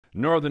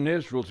Northern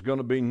Israel's going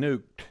to be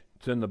nuked.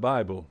 It's in the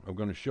Bible. I'm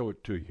going to show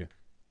it to you.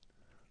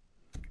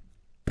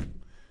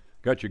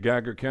 Got your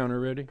Geiger counter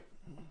ready?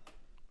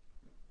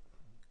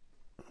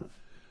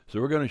 So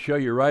we're going to show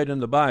you right in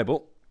the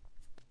Bible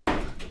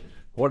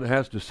what it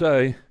has to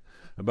say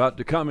about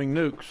the coming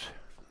nukes.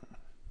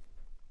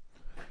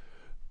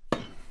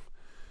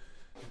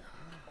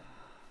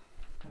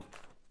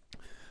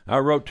 I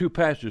wrote two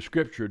passages of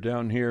scripture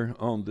down here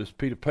on this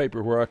piece of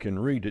paper where I can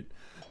read it.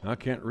 I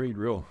can't read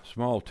real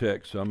small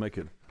text, so I'll make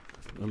it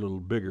a little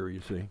bigger, you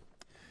see.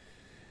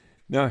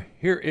 Now,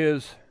 here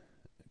is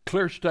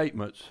clear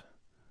statements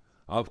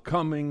of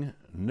coming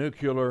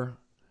nuclear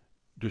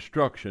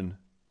destruction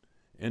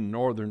in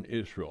northern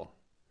Israel.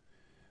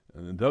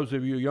 And those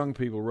of you young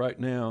people right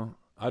now,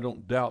 I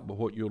don't doubt but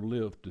what you'll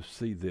live to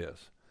see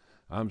this.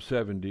 I'm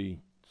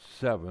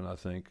 77, I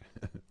think.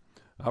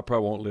 I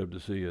probably won't live to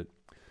see it.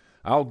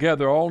 I'll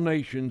gather all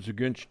nations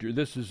against you.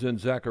 This is in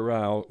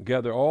Zechariah. I'll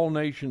gather all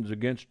nations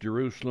against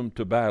Jerusalem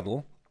to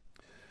battle.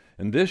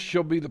 And this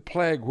shall be the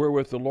plague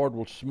wherewith the Lord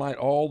will smite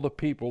all the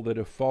people that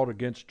have fought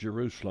against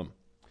Jerusalem.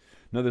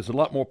 Now, there's a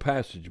lot more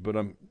passage, but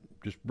I'm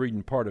just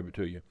reading part of it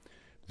to you.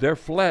 Their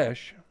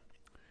flesh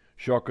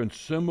shall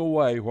consume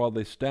away while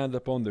they stand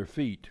up on their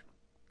feet.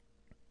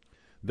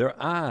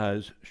 Their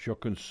eyes shall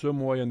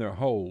consume away in their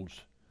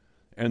holes,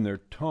 and their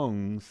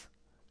tongues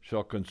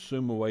shall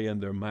consume away in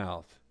their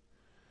mouth.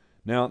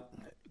 Now,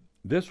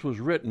 this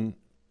was written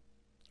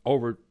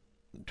over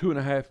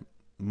 2.5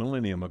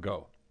 millennium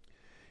ago.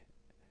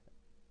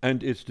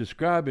 And it's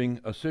describing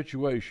a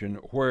situation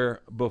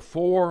where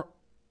before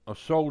a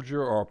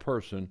soldier or a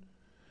person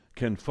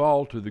can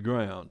fall to the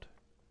ground,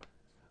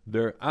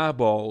 their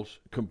eyeballs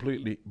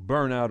completely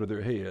burn out of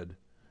their head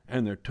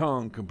and their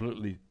tongue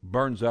completely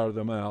burns out of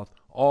their mouth,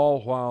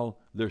 all while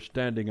they're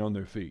standing on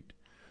their feet.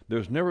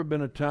 There's never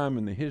been a time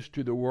in the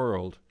history of the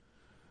world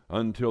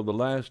until the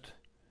last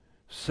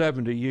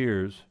 70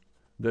 years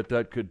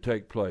that could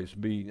take place,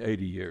 be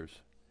 80 years.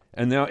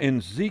 And now in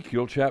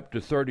Ezekiel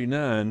chapter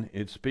 39,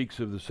 it speaks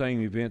of the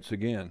same events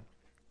again.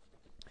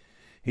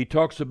 He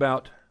talks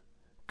about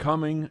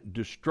coming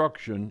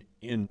destruction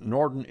in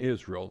northern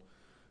Israel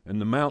and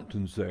the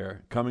mountains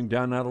there, coming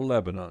down out of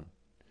Lebanon.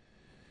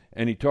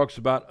 And he talks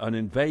about an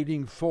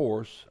invading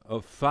force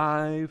of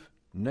 5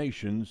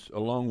 nations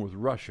along with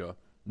Russia,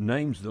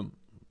 names them.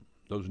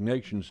 Those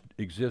nations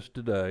exist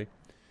today.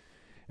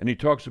 And he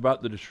talks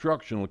about the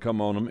destruction will come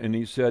on them, and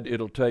he said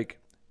it'll take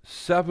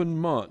 7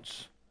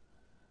 months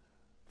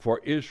for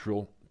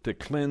Israel to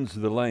cleanse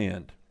the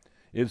land.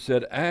 It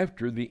said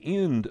after the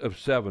end of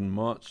 7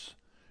 months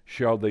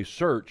shall they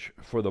search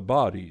for the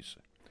bodies.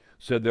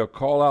 Said they'll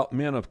call out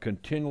men of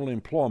continual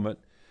employment,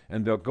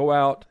 and they'll go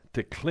out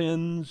to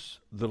cleanse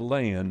the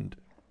land.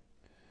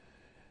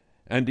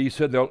 And he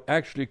said they'll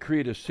actually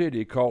create a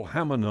city called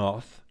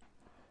Hamanoth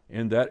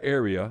in that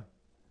area,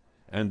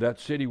 and that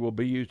city will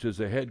be used as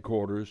a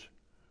headquarters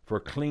for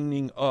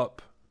cleaning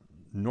up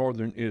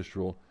northern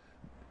Israel.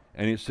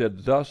 And he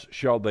said, thus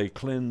shall they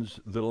cleanse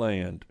the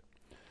land.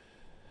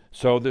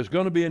 So there's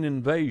going to be an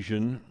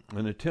invasion,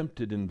 an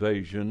attempted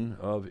invasion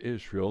of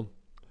Israel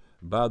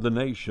by the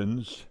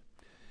nations,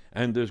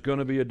 and there's going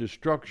to be a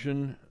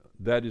destruction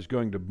that is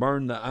going to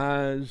burn the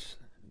eyes,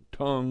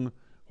 tongue,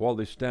 while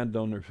they stand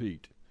on their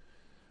feet.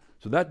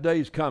 So that day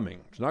is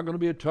coming. It's not going to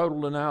be a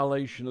total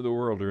annihilation of the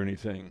world or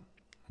anything,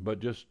 but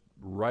just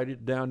write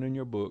it down in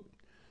your book,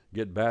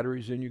 get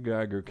batteries in your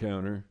Geiger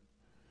counter,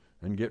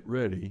 and get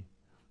ready,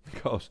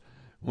 because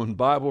when the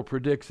Bible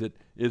predicts it,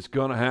 it's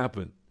going to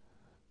happen.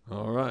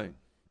 All right.